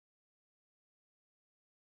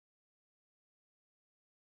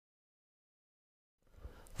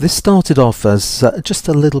This started off as just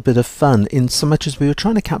a little bit of fun, in so much as we were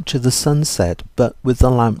trying to capture the sunset, but with the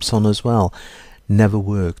lamps on as well. Never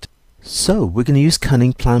worked. So we're going to use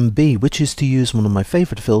cunning plan B, which is to use one of my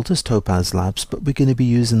favourite filters, Topaz Labs, but we're going to be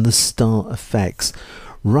using the star effects.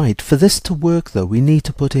 Right, for this to work though, we need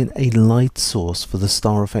to put in a light source for the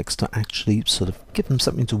star effects to actually sort of give them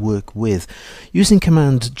something to work with. Using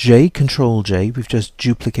Command J, Control J, we've just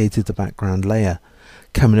duplicated the background layer.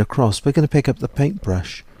 Coming across, we're going to pick up the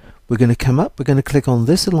paintbrush. We're going to come up, we're going to click on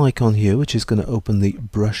this little icon here, which is going to open the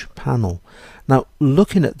brush panel. Now,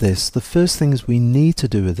 looking at this, the first things we need to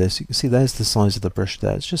do with this, you can see there's the size of the brush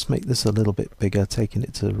there. Let's just make this a little bit bigger, taking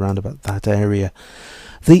it to around about that area.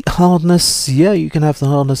 The hardness, yeah, you can have the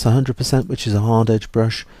hardness 100%, which is a hard edge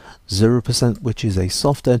brush, 0%, which is a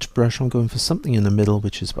soft edge brush. I'm going for something in the middle,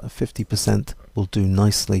 which is about 50%, will do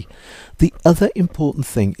nicely. The other important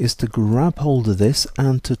thing is to grab hold of this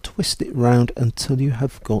and to twist it round until you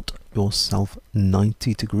have got yourself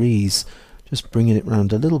 90 degrees. Just bringing it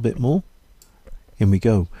round a little bit more. In we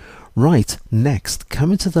go. Right, next,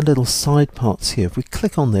 coming to the little side parts here. If we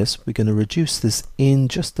click on this, we're going to reduce this in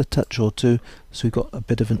just a touch or two, so we've got a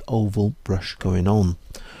bit of an oval brush going on.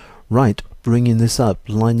 Right, bringing this up,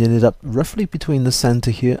 lining it up roughly between the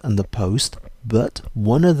center here and the post. But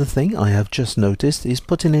one other thing I have just noticed is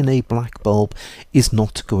putting in a black bulb is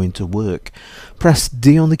not going to work. Press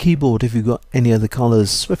D on the keyboard if you've got any other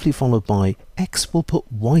colors, swiftly followed by X will put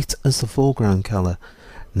white as the foreground color.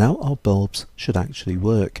 Now our bulbs should actually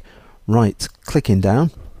work. Right, clicking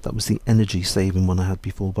down, that was the energy saving one I had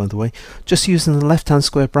before, by the way. Just using the left hand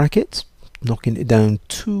square bracket, knocking it down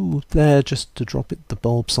to there just to drop it the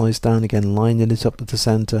bulb size down again, lining it up with the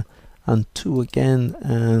center, and 2 again,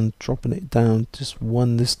 and dropping it down, just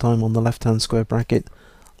 1 this time on the left hand square bracket,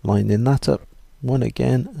 lining that up, 1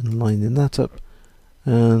 again and lining that up,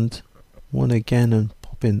 and 1 again and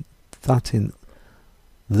popping that in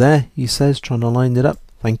there, he says, trying to line it up.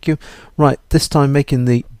 Thank you. Right, this time making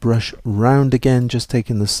the brush round again, just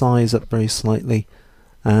taking the size up very slightly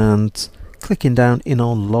and clicking down in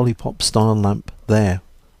our lollipop style lamp there.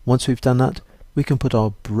 Once we've done that, we can put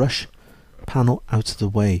our brush panel out of the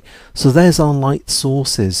way. So there's our light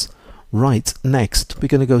sources. Right, next we're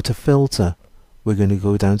going to go to filter. We're going to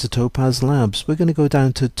go down to Topaz Labs. We're going to go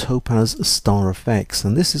down to Topaz Star Effects,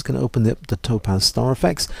 and this is going to open up the Topaz Star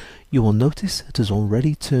Effects. You will notice it has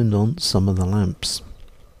already turned on some of the lamps.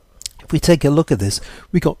 If we take a look at this,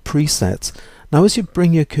 we got presets. Now as you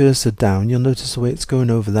bring your cursor down, you'll notice the way it's going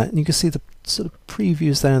over that, and you can see the sort of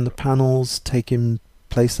previews there in the panels taking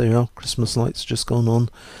place. There you are, Christmas lights just gone on,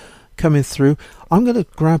 coming through. I'm going to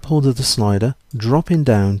grab hold of the slider, dropping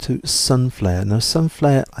down to sun flare. Now sun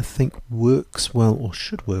flare I think works well, or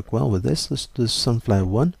should work well with this. There's sun flare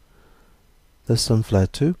 1, there's sun flare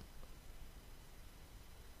 2.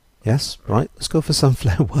 Yes, right, let's go for sun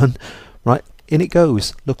flare 1. Right, in it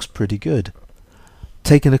goes. Looks pretty good.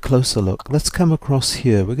 Taking a closer look, let's come across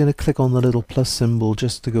here. We're going to click on the little plus symbol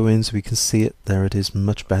just to go in so we can see it. There it is,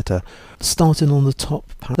 much better. Starting on the top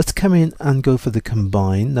panel, let's come in and go for the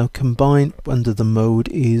combine. Now combine under the mode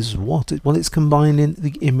is what? Well, it's combining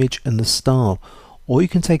the image and the star, or you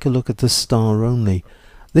can take a look at the star only.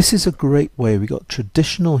 This is a great way. We got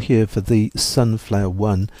traditional here for the sun flare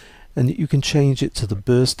 1, and you can change it to the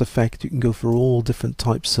burst effect. You can go for all different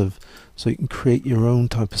types of, so you can create your own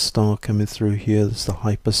type of star coming through here. There's the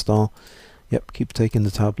hyper star. Yep, keep taking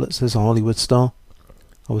the tablets. There's a Hollywood star.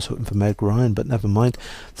 I was hoping for Meg Ryan, but never mind.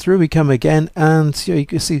 Through we come again, and you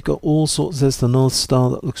can see you've got all sorts. There's the North Star,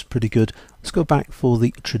 that looks pretty good. Let's go back for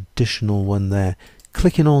the traditional one there.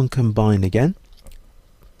 Clicking on combine again.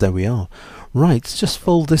 There we are. Right, just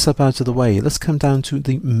fold this up out of the way. Let's come down to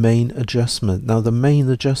the main adjustment. Now the main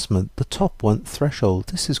adjustment, the top one, threshold,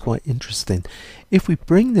 this is quite interesting. If we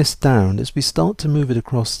bring this down, as we start to move it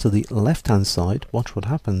across to the left hand side, watch what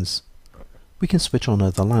happens. We can switch on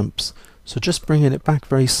other lamps. So just bringing it back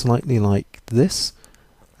very slightly like this,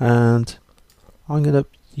 and I'm going to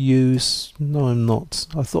use, no I'm not,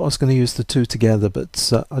 I thought I was going to use the two together, but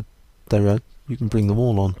there are, you can bring them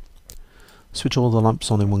all on. Switch all the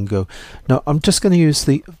lamps on in one go. Now I'm just going to use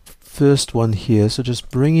the first one here, so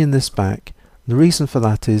just bringing this back. The reason for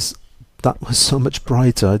that is that was so much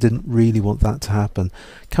brighter, I didn't really want that to happen.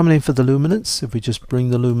 Coming in for the luminance, if we just bring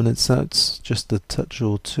the luminance out just a touch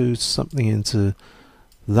or two, something into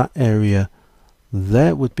that area,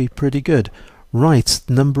 there would be pretty good. Right,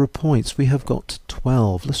 number of points, we have got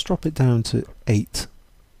 12. Let's drop it down to 8.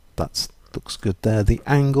 That's looks good there. The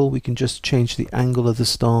angle, we can just change the angle of the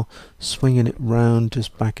star, swinging it round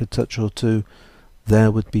just back a touch or two.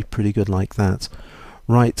 There would be pretty good like that.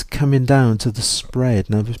 Right, coming down to the spread.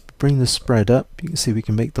 Now if we bring the spread up, you can see we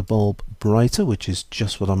can make the bulb brighter, which is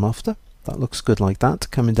just what I'm after. That looks good like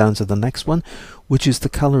that. Coming down to the next one, which is the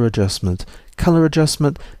color adjustment. Color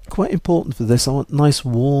adjustment, quite important for this. I want nice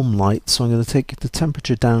warm light, so I'm going to take the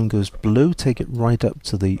temperature down, goes blue, take it right up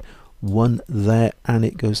to the 1 there, and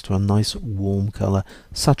it goes to a nice warm color.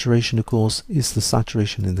 Saturation, of course, is the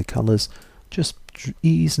saturation in the colors. Just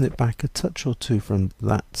easing it back a touch or two from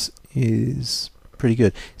that is pretty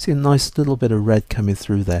good. See a nice little bit of red coming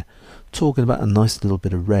through there. Talking about a nice little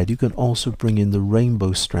bit of red, you can also bring in the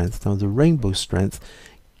rainbow strength. Now the rainbow strength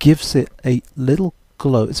gives it a little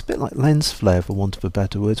glow. It's a bit like lens flare, for want of a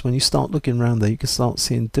better words. When you start looking around there, you can start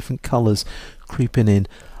seeing different colors creeping in.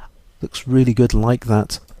 Looks really good like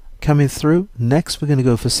that. Coming through, next we're going to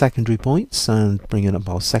go for secondary points and bringing up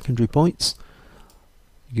our secondary points.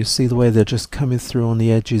 You can see the way they're just coming through on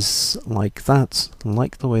the edges like that.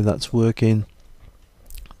 Like the way that's working.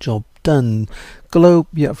 Job done. Glow,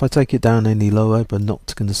 yeah, if I take it down any lower, but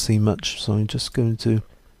not going to see much, so I'm just going to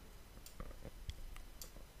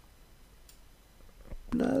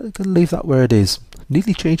leave that where it is.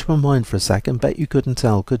 Nearly changed my mind for a second. Bet you couldn't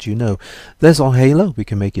tell, could you? No. There's our halo. We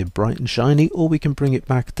can make it bright and shiny, or we can bring it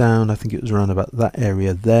back down. I think it was around about that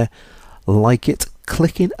area there. Like it.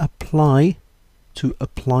 Clicking apply to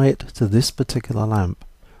apply it to this particular lamp.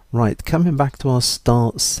 Right, coming back to our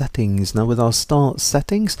start settings. Now with our start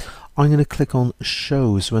settings, I'm going to click on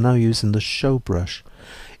show. So we're now using the show brush.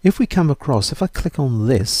 If we come across, if I click on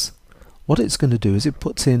this, what it's going to do is it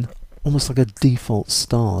puts in almost like a default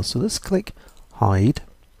star. So let's click hide.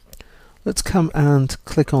 Let's come and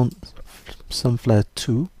click on Sunflare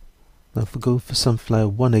 2. Now if we go for Sunflare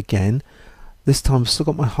 1 again, this time I've still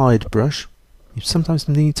got my hide brush. You sometimes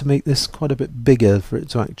need to make this quite a bit bigger for it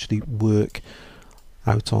to actually work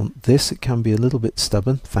out on this. It can be a little bit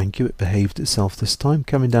stubborn. Thank you, it behaved itself this time.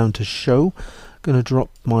 Coming down to show, going to drop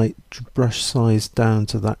my brush size down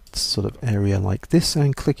to that sort of area like this,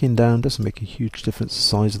 and clicking down doesn't make a huge difference the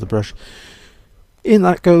size of the brush. In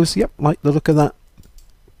that goes. Yep, like the look of that.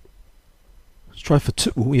 Let's try for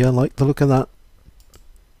 2. Ooh, yeah, like the look of that.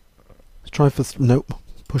 Let's try for nope,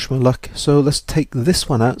 push my luck. So let's take this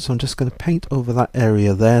one out. So I'm just going to paint over that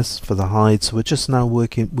area there for the hide. So we're just now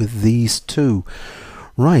working with these two.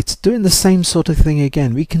 Right, doing the same sort of thing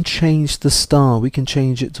again. We can change the star. We can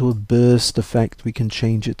change it to a burst effect. We can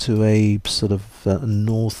change it to a sort of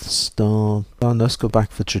north star. Let's go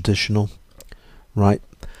back for traditional. Right,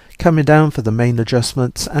 coming down for the main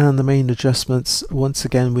adjustments, and the main adjustments, once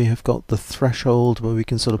again we have got the threshold where we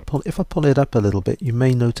can sort of pull. If I pull it up a little bit, you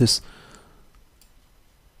may notice,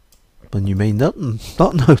 and you may not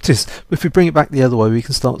notice, but if we bring it back the other way, we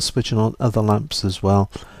can start switching on other lamps as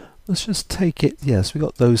well. Let's just take it. Yes, we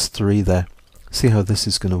got those 3 there. See how this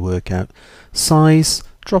is going to work out. Size,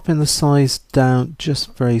 dropping the size down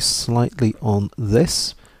just very slightly on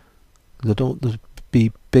this. I don't want to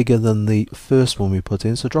be bigger than the first one we put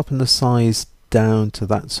in, so dropping the size down to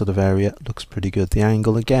that sort of area looks pretty good. The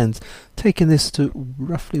angle again, taking this to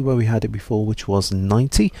roughly where we had it before, which was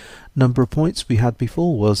 90. Number of points we had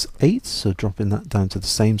before was 8, so dropping that down to the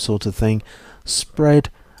same sort of thing. Spread,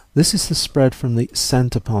 this is the spread from the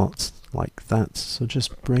center part like that, so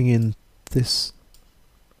just bringing this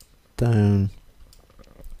down.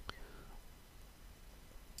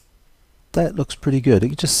 That looks pretty good. You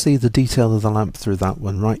can just see the detail of the lamp through that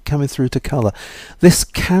one. Right, coming through to color. This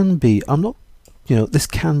can be, this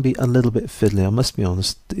can be a little bit fiddly, I must be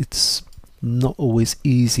honest. It's not always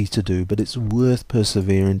easy to do, but it's worth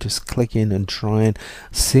persevering, just clicking and trying,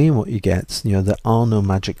 seeing what you get. There are no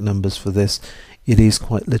magic numbers for this. It is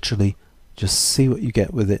quite literally just see what you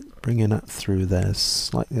get with it, bringing that through there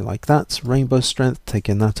slightly like that. Rainbow strength,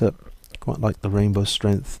 taking that up, quite like the rainbow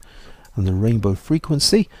strength and the rainbow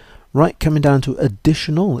frequency. Right, coming down to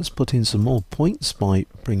additional, let's put in some more points by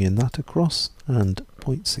bringing that across, and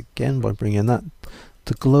points again by bringing that.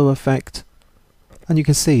 The glow effect, and you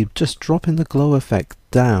can see just dropping the glow effect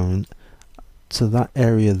down to that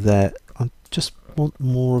area there. I just want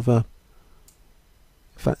more of a,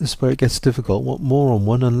 in fact this is where it gets difficult, want more on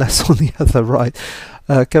one and less on the other. Right,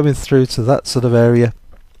 coming through to that sort of area,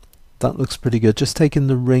 that looks pretty good. Just taking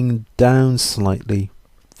the ring down slightly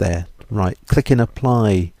there. Right, clicking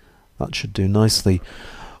apply. That should do nicely.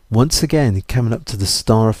 Once again, coming up to the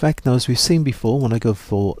star effect. Now, as we've seen before, when I go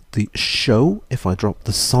for the show, if I drop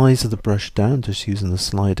the size of the brush down, just using the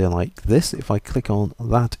slider like this, if I click on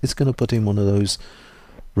that, it's going to put in one of those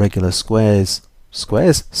regular squares.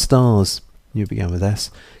 Squares? Stars. You began with S.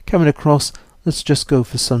 Coming across, let's just go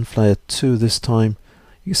for Sunflare 2 this time.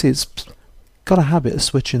 You can see it's got a habit of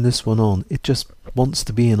switching this one on. It just wants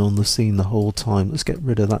to be in on the scene the whole time. Let's get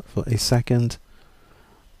rid of that for a second.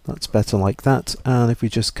 That's better like that. And if we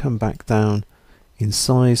just come back down in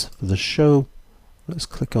size for the show, let's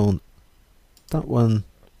click on that one,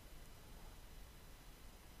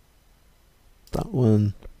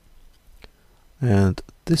 and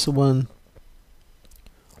this one.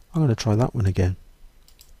 I'm going to try that one again.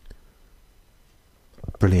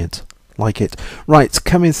 Brilliant. Like it. Right,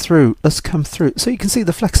 coming through. Let's come through. So you can see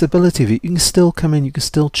the flexibility of it. You can still come in, you can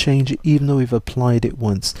still change it even though we've applied it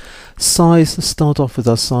once. Size, let's start off with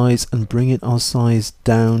our size and bring it our size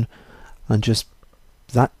down, and just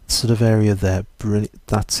that sort of area there. Brilliant.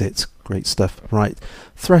 That's it. Great stuff. Right.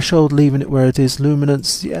 Threshold, leaving it where it is.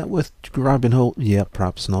 Luminance, yeah, worth grabbing hold. Yeah,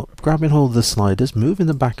 perhaps not. Grabbing hold of the sliders, moving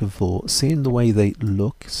them back and forth, seeing the way they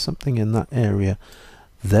look. Something in that area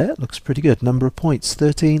there looks pretty good. Number of points,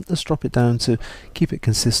 13. Let's drop it down to keep it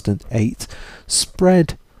consistent, 8.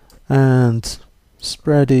 Spread, and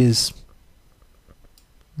spread is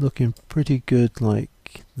looking pretty good like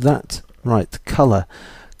that. Right. Colour.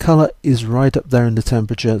 Colour is right up there in the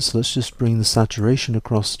temperature, so let's just bring the saturation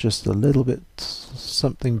across just a little bit,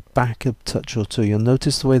 something back a touch or two. You'll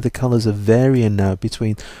notice the way the colours are varying now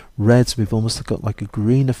between reds. We've almost got like a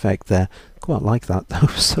green effect there. Quite like that though.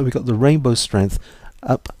 So we've got the rainbow strength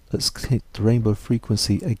up. Let's hit the rainbow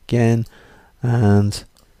frequency again, and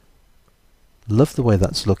love the way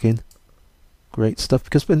that's looking. Great stuff,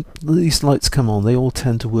 because when these lights come on, they all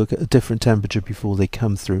tend to work at a different temperature before they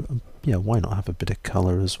come through. And yeah, why not have a bit of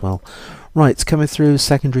colour as well? Right, it's coming through.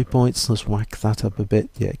 Secondary points, let's whack that up a bit.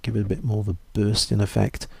 Yeah, give it a bit more of a bursting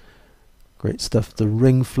effect. Great stuff. The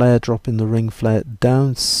ring flare, dropping the ring flare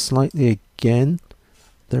down slightly again.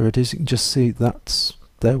 There it is. You can just see that's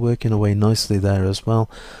they're working away nicely there as well.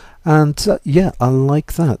 And yeah, I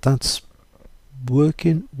like that. That's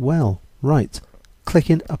working well. Right,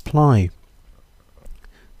 clicking apply.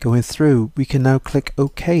 Going through, we can now click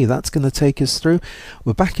OK. That's going to take us through.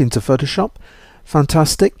 We're back into Photoshop.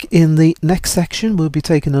 Fantastic. In the next section, we'll be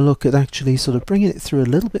taking a look at actually sort of bringing it through a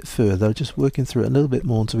little bit further, just working through it a little bit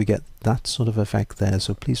more until we get that sort of effect there.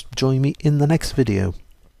 So please join me in the next video.